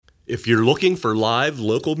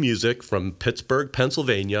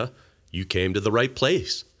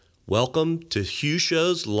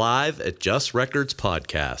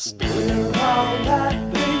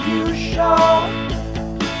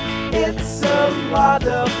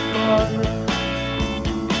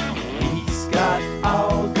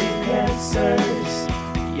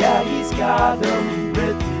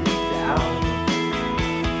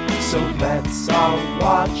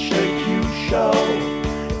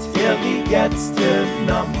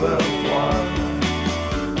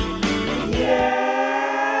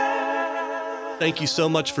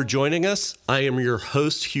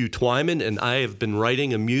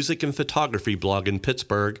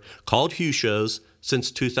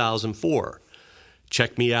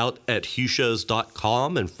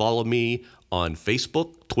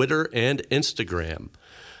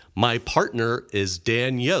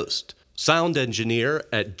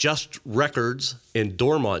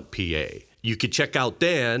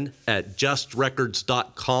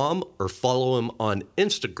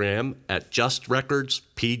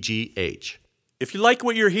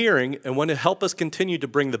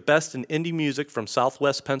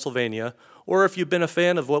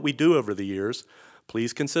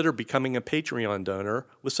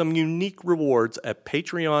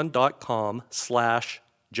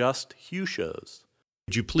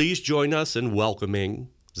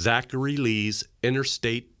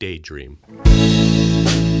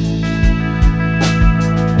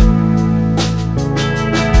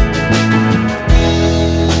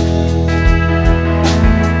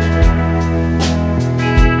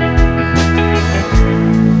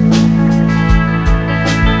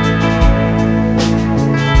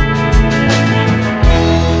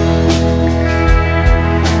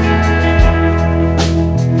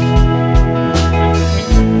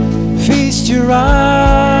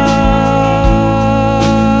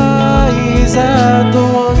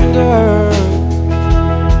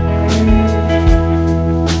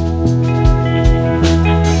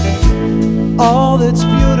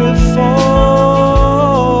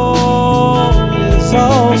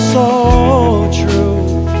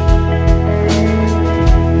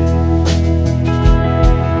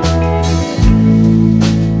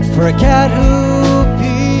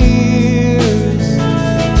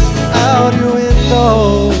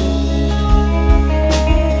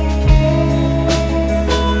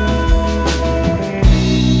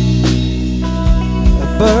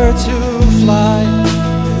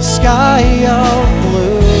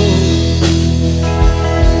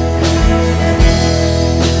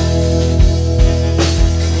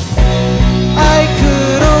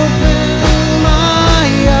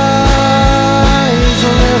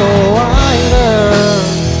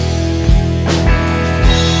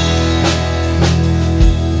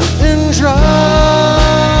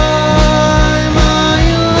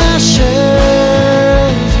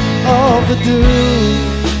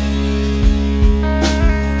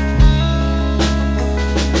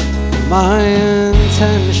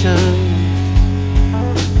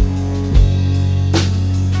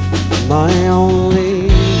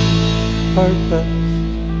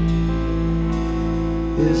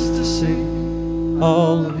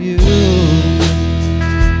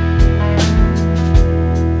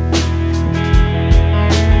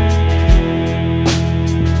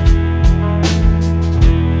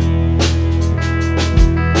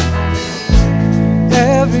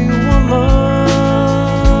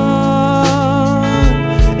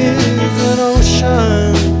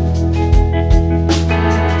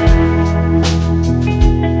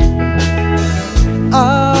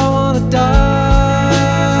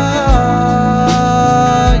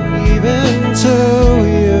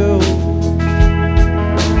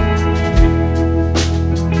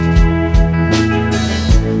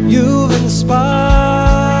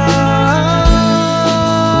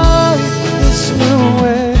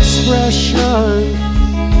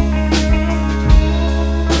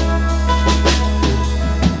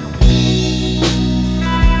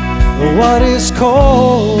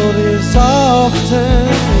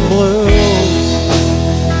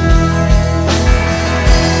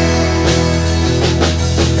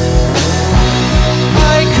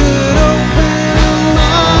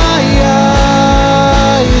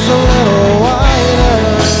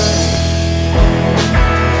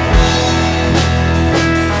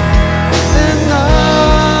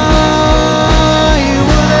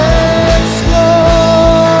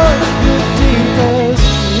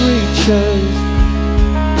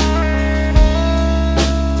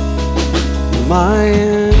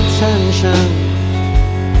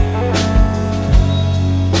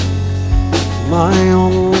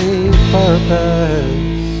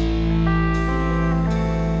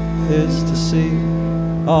is to see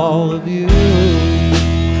all of you.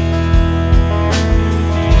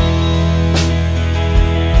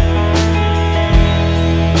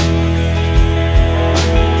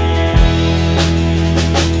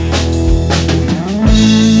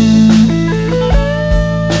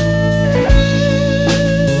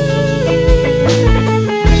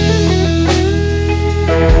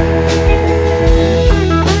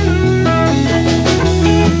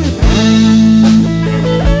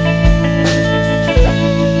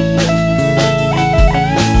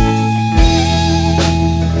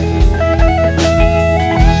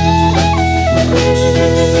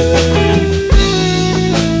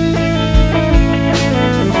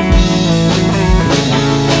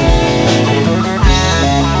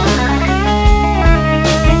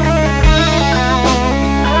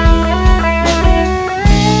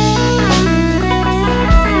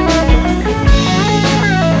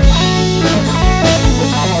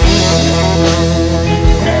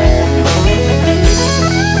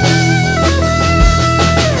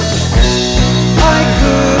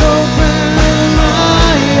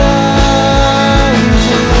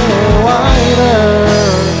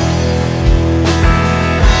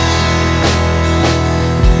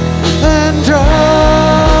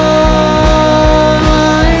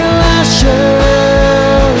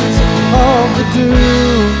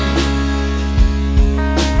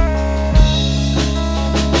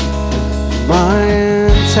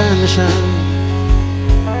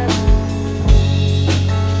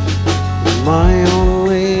 My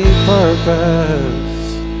only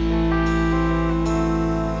purpose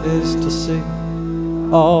is to see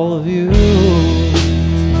all of you.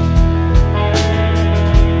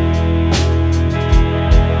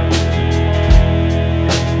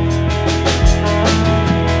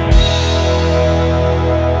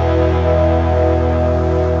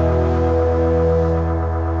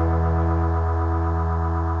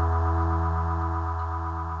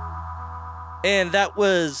 And that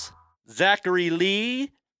was Zachary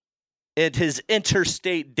Lee and his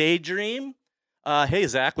Interstate Daydream. Hey,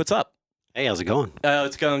 Zach, what's up? Hey, how's it going?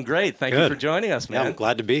 It's going great. Thank you for joining us, man. Yeah, I'm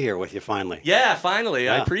glad to be here with you finally. Yeah, finally.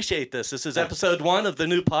 Yeah. I appreciate this. This is episode 1 of the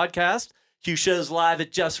new podcast, Hughshows Live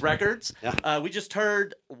at Just Records. Yeah. We just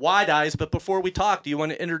heard Wide Eyes, but before we talk, do you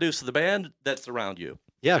want to introduce the band that's around you?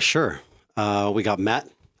 Yeah, sure. We got Matt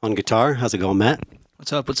on guitar. How's it going, Matt?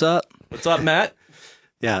 What's up? What's up? What's up, Matt?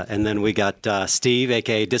 Yeah, and then we got Steve,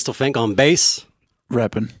 a.k.a. Distal Fink, on bass.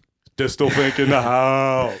 Reppin'. Distal Fink in the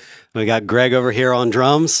house. We got Greg over here on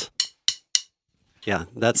drums. Yeah,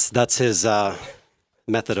 that's his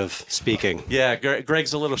method of speaking. Yeah,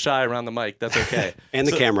 Greg's a little shy around the mic. That's okay. And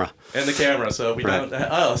the camera. And the camera, so we Right. don't...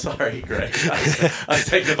 Oh, sorry, Greg. I was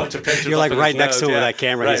taking a bunch of pictures. You're like up in right his next to him nose. with that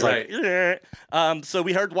camera. Right, He's like, right. So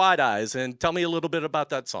we heard Wide Eyes, and tell me a little bit about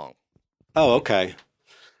that song. oh, okay.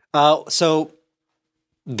 So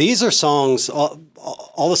these are songs,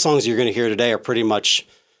 all the songs you're going to hear today are pretty much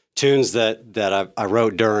tunes that I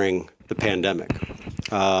wrote during the pandemic.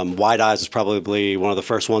 Wide Eyes is probably one of the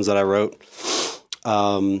first ones that I wrote.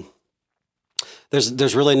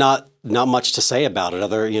 There's really not much to say about it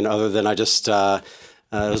other than I just it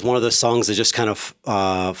was one of those songs that just kind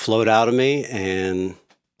of flowed out of me, and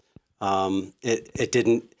I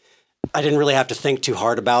didn't really have to think too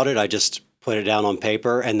hard about it. I just put it down on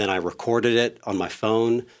paper, and then I recorded it on my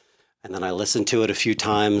phone, and then I listened to it a few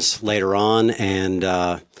times later on, and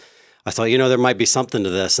I thought, there might be something to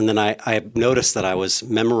this. And then I noticed that I was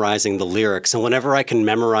memorizing the lyrics, and whenever I can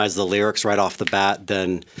memorize the lyrics right off the bat,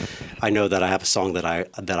 then I know that I have a song that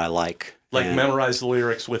I like. Like And- memorize the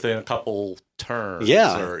lyrics within a couple turns.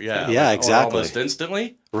 Yeah. Yeah, or exactly. almost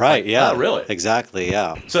instantly. Right, yeah. Oh, really? Exactly,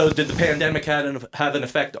 yeah. So did the pandemic have an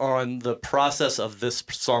effect on the process of this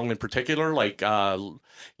song in particular? Like,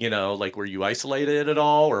 like were you isolated at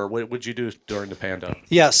all, or what would you do during the pandemic?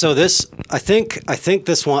 Yeah, so I think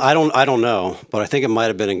this one, I don't know, but I think it might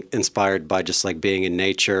have been inspired by just like being in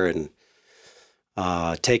nature and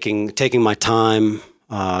taking my time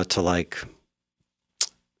to like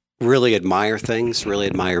really admire things, really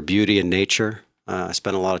admire beauty in nature. I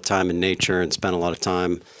spent a lot of time in nature and spent a lot of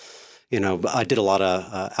time, I did a lot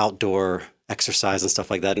of outdoor exercise and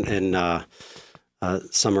stuff like that in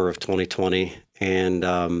summer of 2020. And,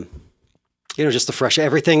 just the fresh,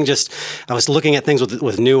 everything I was looking at things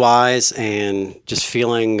with new eyes and just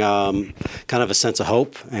feeling kind of a sense of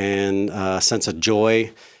hope and a sense of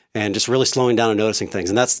joy and just really slowing down and noticing things.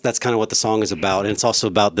 And that's kind of what the song is about. And it's also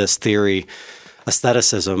about this theory,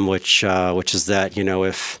 aestheticism, which is that,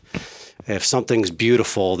 if something's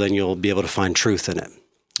beautiful, then you'll be able to find truth in it.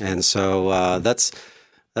 And so that's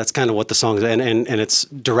kind of what the song is. And it's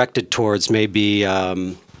directed towards maybe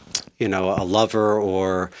a lover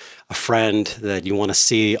or a friend, that you want to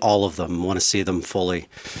see all of them, want to see them fully.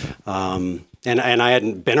 And I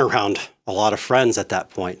hadn't been around a lot of friends at that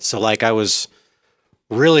point. So like I was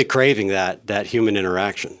really craving that human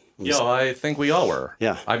interaction. I think we all were.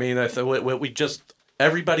 Yeah. I mean,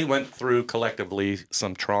 everybody went through collectively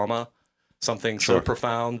some trauma, something so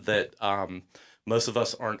profound that most of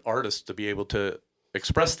us aren't artists to be able to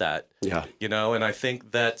express that. Yeah. And I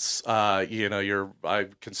think that's, I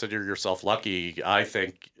consider yourself lucky. I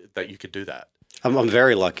think that you could do that. I'm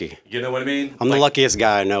very lucky. You know what I mean? I'm the luckiest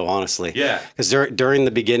guy I know, honestly. Yeah. Because from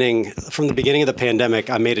the beginning of the pandemic,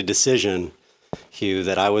 I made a decision, Hugh,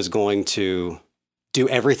 that I was going to do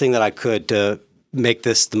everything that I could to make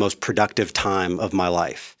this the most productive time of my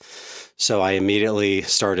life. So I immediately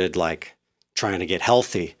started like trying to get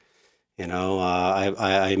healthy.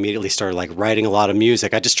 I immediately started like writing a lot of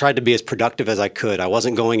music. I just tried to be as productive as I could. I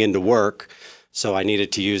wasn't going into work, so I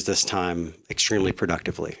needed to use this time extremely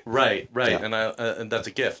productively. Right. Yeah. And that's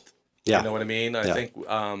a gift. Yeah. You know what I mean?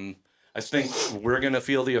 I think we're going to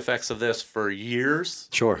feel the effects of this for years.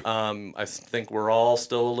 Sure. I think we're all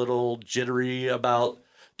still a little jittery about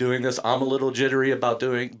doing this. I'm a little jittery about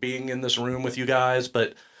being in this room with you guys,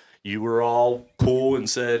 but you were all cool and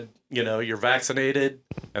said, you're vaccinated,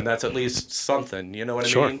 and that's at least something. You know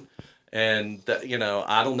what I mean? And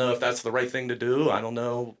I don't know if that's the right thing to do. I don't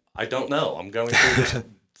know. I'm going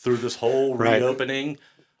through this whole reopening,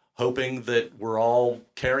 hoping that we're all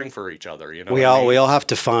caring for each other. We all have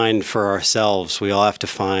to find for ourselves. We all have to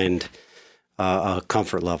find a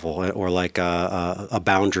comfort level or like a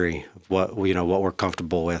boundary of what we're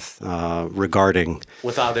comfortable with regarding,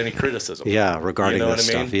 without any criticism. Yeah, regarding this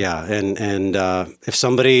I mean? stuff. Yeah, and if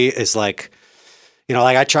somebody is like,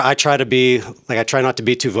 I try not to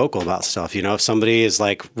be too vocal about stuff. If somebody is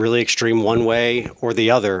like really extreme one way or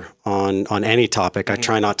the other on any topic, I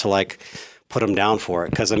try not to like put them down for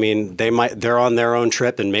it, because I mean they're on their own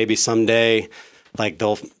trip, and maybe someday like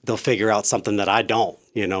they'll figure out something that I don't.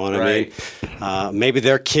 You know what I mean? Maybe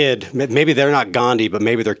their kid, maybe they're not Gandhi, but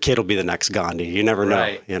maybe their kid will be the next Gandhi. You never know.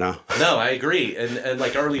 Right. No, I agree. And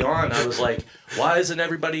like early on, I was like, why isn't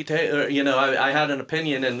everybody? I had an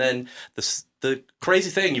opinion, and then the crazy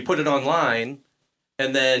thing, you put it online,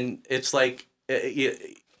 and then it's like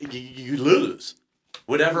you lose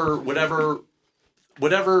whatever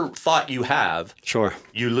thought you have. Sure.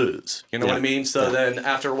 You lose. You know what I mean? So then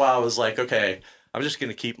after a while, I was like, okay, I'm just going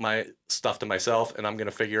to keep my stuff to myself, and I'm going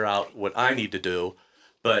to figure out what I need to do.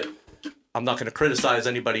 But I'm not going to criticize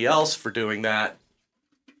anybody else for doing that.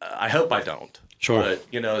 I hope I don't. Sure. But,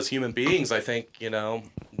 as human beings, I think,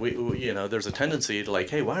 we there's a tendency to like,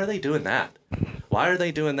 hey, why are they doing that? Why are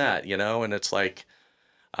they doing that? And it's like,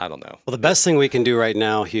 I don't know. Well, the best thing we can do right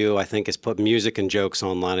now, Hugh, I think, is put music and jokes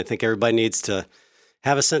online. I think everybody needs to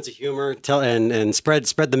have a sense of humor, and spread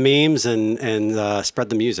the memes and spread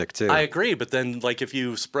the music too. I agree, but then like if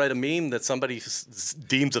you spread a meme that somebody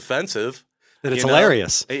deems offensive, then it's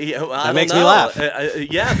hilarious. That makes me laugh.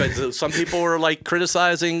 But some people are like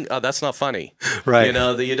criticizing. Oh, that's not funny, right?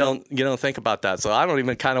 That you don't think about that. So I don't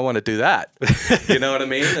even kind of want to do that. You know what I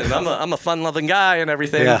mean? And I'm a fun loving guy and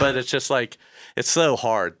everything, but it's just like it's so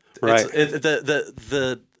hard. Right.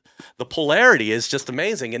 The polarity is just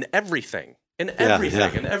amazing in everything. In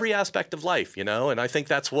everything, in every aspect of life, and I think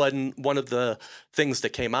that's one of the things that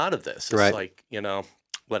came out of this. It's like,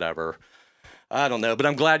 whatever. I don't know, but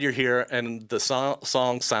I'm glad you're here, and the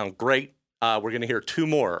songs sound great. We're going to hear two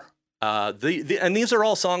more. And these are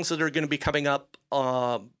all songs that are going to be coming up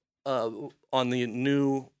on the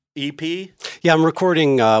new EP. Yeah, I'm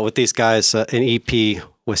recording with these guys an EP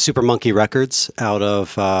with Super Monkey Records out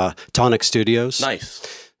of Tonic Studios.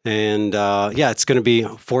 Nice. And it's going to be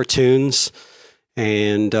 4 tunes.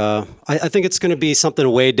 And I think it's going to be something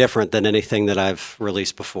way different than anything that I've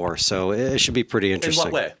released before. So it should be pretty interesting.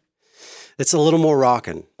 In what way? It's a little more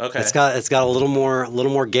rockin'. Okay. It's got a little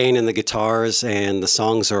more gain in the guitars, and the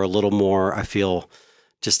songs are a little more, I feel,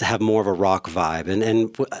 just to have more of a rock vibe.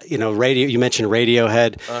 And radio. You mentioned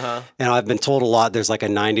Radiohead, and I've been told a lot there's like a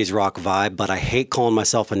 '90s rock vibe, but I hate calling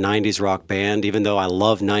myself a '90s rock band, even though I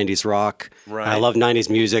love '90s rock. Right. I love '90s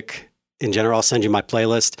music in general. I'll send you my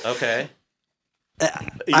playlist. Okay.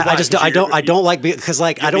 I don't like because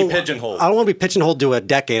like I don't pigeonholed. I don't want to be pigeonholed to a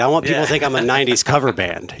decade. I want people to think I'm a '90s cover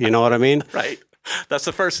band. You know what I mean? Right. That's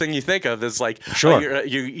the first thing you think of is like, sure,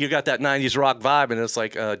 you got that '90s rock vibe, and it's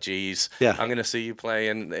like, oh, geez, yeah, I'm gonna see you play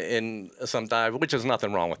in some dive, which is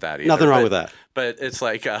nothing wrong with that either. Nothing wrong with that. But it's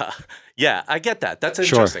like, I get that. That's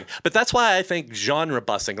interesting. Sure. But that's why I think genre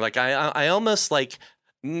busting, like I almost like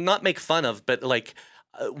not make fun of, but like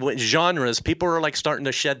with genres, people are like starting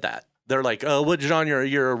to shed that. they're like, oh, what genre?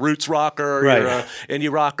 You're a roots rocker, or Right. you're a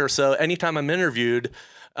indie rocker. So anytime I'm interviewed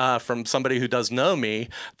from somebody who does know me,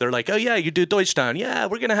 they're like, oh yeah, you do Deutschtown. Yeah,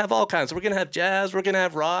 we're gonna have all kinds. We're gonna have jazz. We're gonna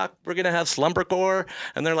have rock. We're gonna have slumbercore.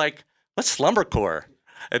 And they're like, what's slumbercore?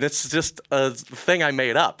 And it's just a thing I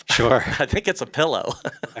made up. Sure. I think it's a pillow,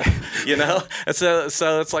 you know? And so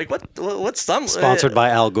it's like, what's some... Sponsored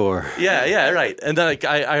by Al Gore. Yeah, right. And then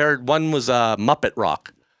I heard one was Muppet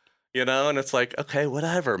Rock, you know? And it's like, okay,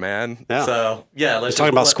 whatever, man. Yeah. So, yeah. You're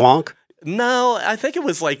talking about Squonk? No, I think it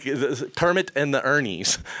was like Kermit and the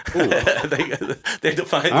Ernies. they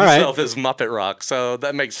define All right. themselves as Muppet Rock. So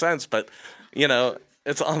that makes sense. But, you know,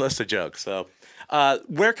 it's almost a joke. So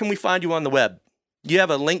where can we find you on the web? You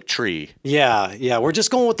have a link tree. Yeah. We're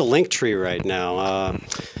just going with the link tree right now. I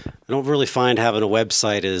don't really find having a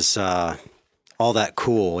website is all that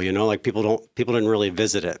cool. You know, like people didn't really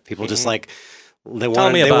visit it. People just like they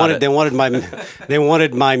wanted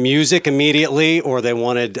my music immediately, or they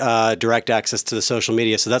wanted direct access to the social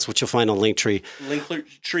media. So that's what you'll find on Linktree.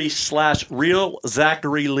 Linktree/real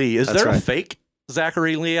Zachary Lee. Is there a fake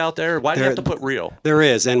Zachary Lee out there? Why do you have to put real? There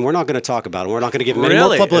is, and we're not going to talk about him. We're not going to give him any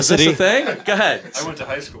Really? more publicity. Is this a thing? Go ahead. I went to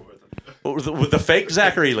high school with him. With the fake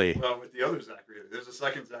Zachary Lee. Well, with the other Zachary Lee. There's a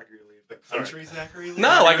second Zachary Lee. The country Zachary Lee?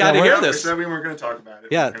 No, I got to hear We this. said we weren't going to talk about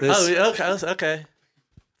it. Yeah, Okay.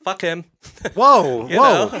 Fuck him. Whoa.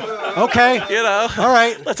 Okay. You know. All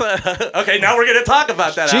right. Let's. Okay, now we're gonna talk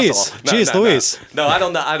about that. Jeez, Louise. No, I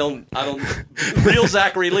don't. Real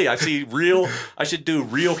Zachary Lee. I should do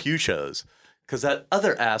real Hughshows. Because that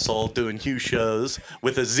other asshole doing Hughshows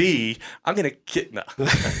with a Z, I'm gonna get no.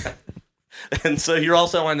 And so you're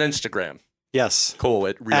also on Instagram. Yes. Cool.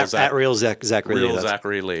 At real Zachary Lee. Real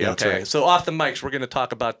Zachary Lee. Yeah, Okay. right. So off the mics, we're gonna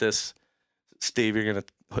talk about this. Steve, you're gonna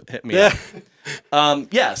hit me up.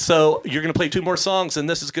 So you're going to play 2 more songs, and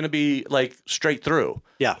this is going to be like straight through.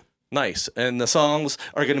 Yeah. Nice. And the songs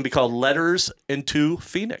are going to be called Letters into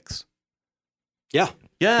Phoenix. Yeah.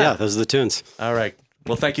 Those are the tunes. All right.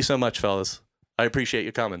 Well, thank you so much, fellas. I appreciate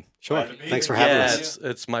you coming. Sure. Thanks for having us.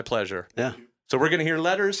 It's my pleasure. Yeah. So we're going to hear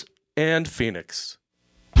Letters and Phoenix.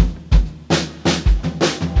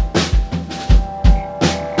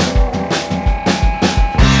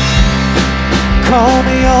 Call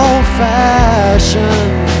me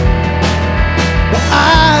old-fashioned, but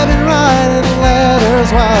I've been writing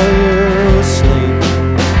letters while you sleep.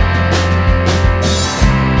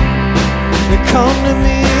 They come to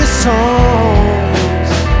me as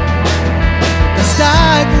songs. Best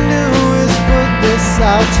I can do is put this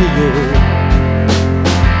out to you.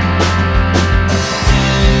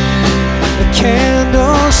 The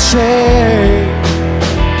candles shake,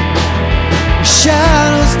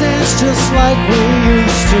 shadows dance just like we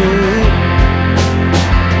used to.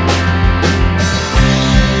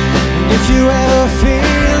 And if you ever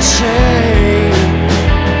feel shame,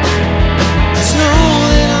 just know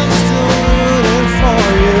that I'm still rooting for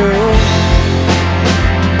you.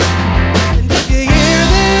 And if you hear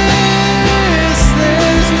this,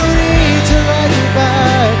 there's no need to write you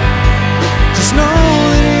back. Just know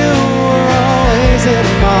that you were always in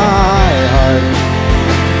my heart.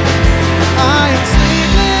 I am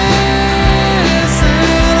sleepless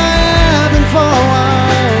and I have been for a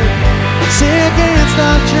while. See, I can't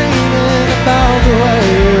stop dreaming about the way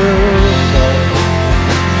you felt.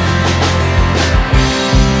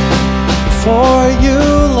 Before you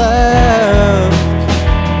left,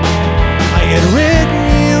 I had written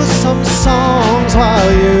you some songs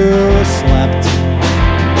while you slept.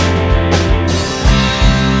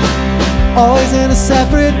 Always in a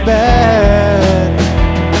separate bed.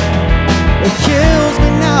 It kills me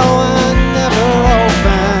now I never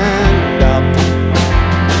opened up.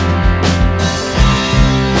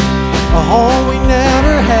 A home we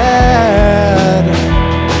never had.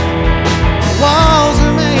 The walls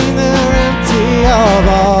remain there empty of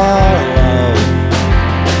our love.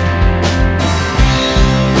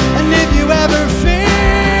 And if you ever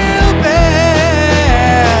feel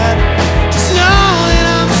bad, just know that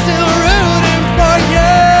I'm still rooting for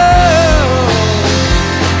you.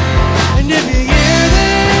 And if you hear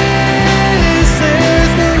this,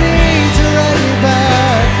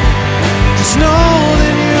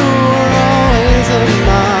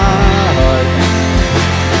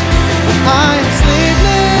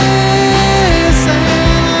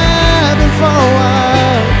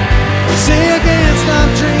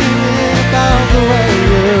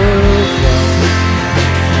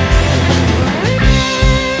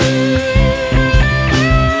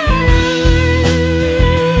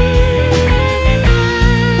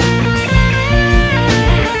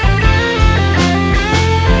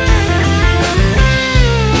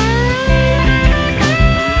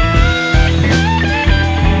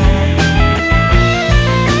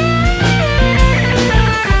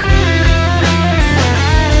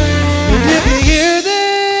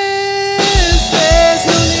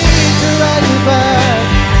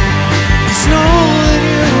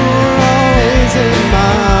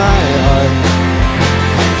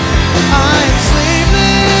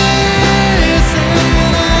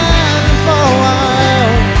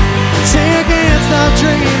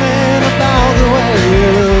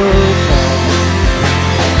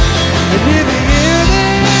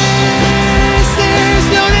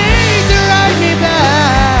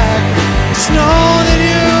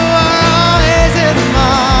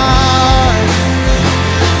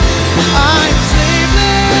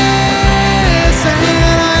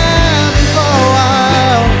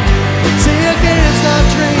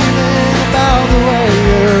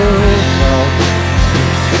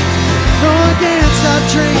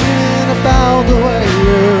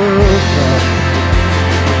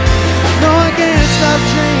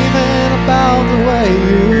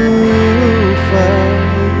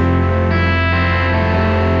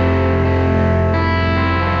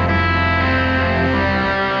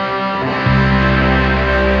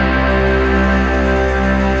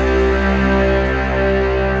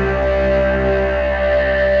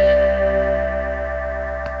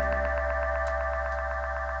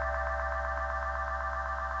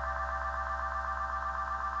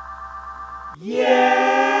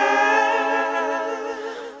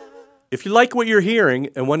 If you like what you're hearing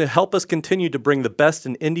and want to help us continue to bring the best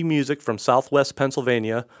in indie music from Southwest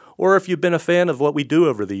Pennsylvania, or if you've been a fan of what we do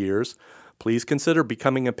over the years, please consider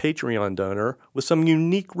becoming a Patreon donor with some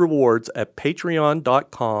unique rewards at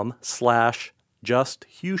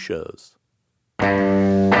patreon.com/justhughshows.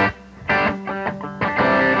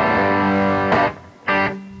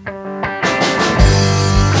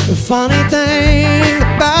 The funny thing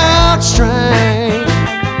about strength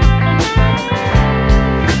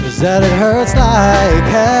is that it hurts like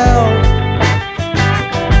hell.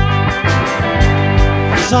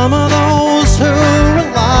 Some of those who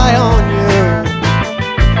rely on you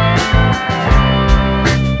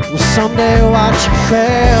will someday watch you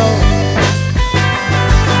fail.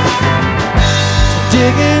 So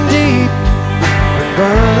dig in deep and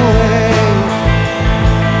burn away.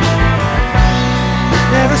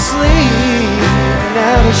 Never sleep,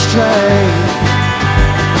 never stray.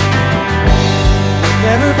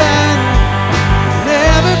 Never bend,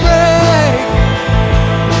 never break.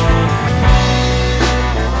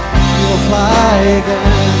 You'll fly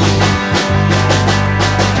again.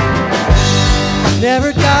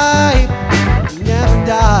 Never die, never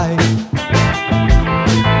die.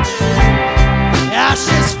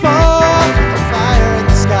 Ashes fall from the fire in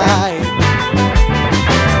the sky.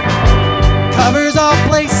 Covers all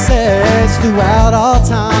places throughout all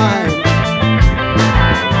time.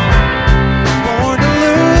 Born to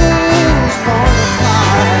lose, born to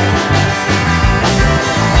fly.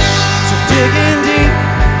 So dig in deep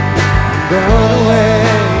and burn away.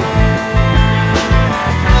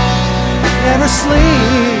 Never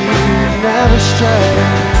sleep, never stray.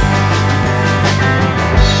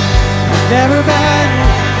 Never bend,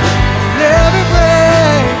 never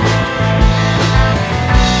break.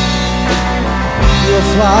 You'll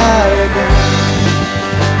fly again.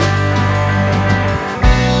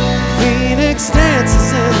 Phoenix dances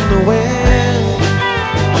in the wind.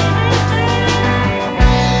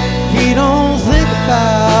 He don't think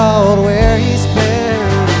about where he's been.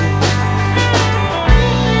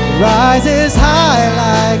 Rises high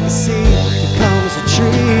like a sea, becomes a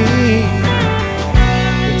tree.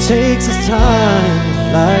 It takes its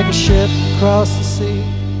time like a ship across the sea.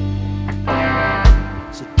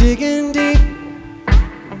 So dig in deep,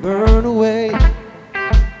 burn away.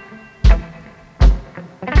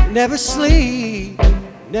 Never sleep,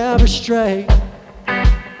 never stray.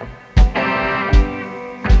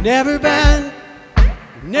 Never bend,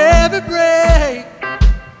 never break.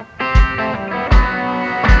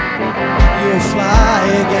 You'll fly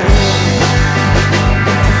again.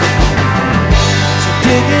 So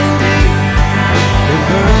dig in deep and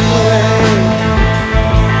burn away.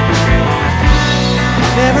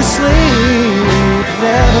 Never sleep,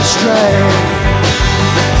 never stray.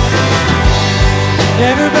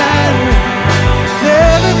 Never bend,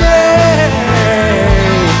 never break.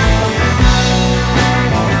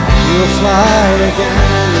 You'll fly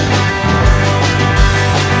again.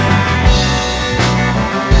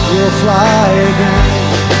 You'll fly again.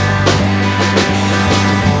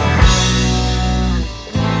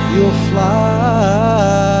 You'll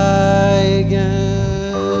fly again.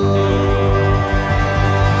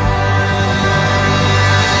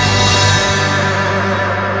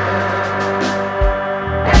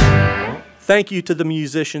 Thank you to the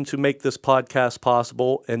musicians who make this podcast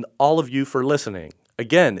possible and all of you for listening.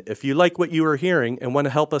 Again, if you like what you are hearing and want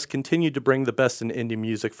to help us continue to bring the best in indie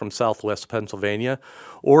music from Southwest Pennsylvania,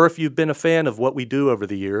 or if you've been a fan of what we do over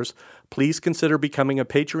the years, please consider becoming a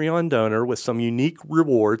Patreon donor with some unique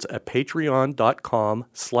rewards at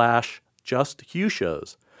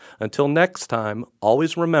patreon.com/justhughshows. Until next time,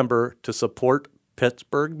 always remember to support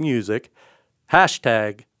Pittsburgh music.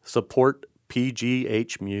 #support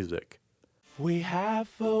PGH music. We have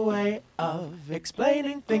a way of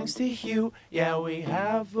explaining things to Hugh. Yeah, we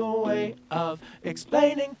have a way of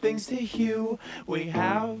explaining things to Hugh. We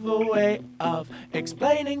have a way of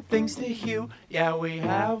explaining things to Hugh. Yeah, we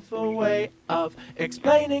have a way of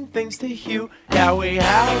explaining things to Hugh. Yeah, we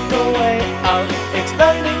have a way of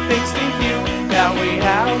explaining things to Hugh. Yeah, we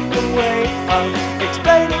have a way of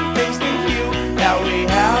explaining things to Hugh. Yeah, we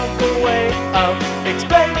have a way of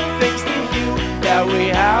explaining